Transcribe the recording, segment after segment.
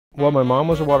Well, my mom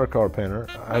was a watercolor painter,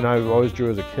 and I always drew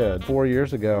as a kid. 4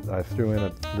 years ago, I threw in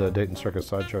at the Dayton Circus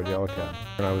Sideshow at Yellow Cab,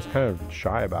 and I was kind of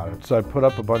shy about it. So I put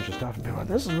up a bunch of stuff, and people were like,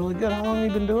 this is really good. How long have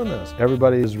you been doing this?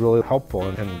 Everybody is really helpful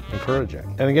and encouraging.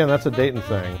 And again, that's a Dayton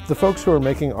thing. The folks who are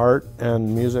making art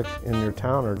and music in your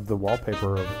town are the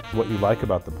wallpaper of what you like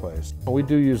about the place. We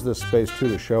do use this space, too,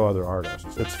 to show other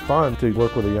artists. It's fun to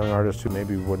work with a young artist who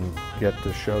maybe wouldn't get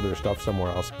to show their stuff somewhere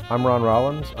else. I'm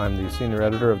Rollins. I'm the senior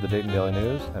editor of the Dayton Daily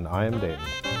News, and I am Dayton.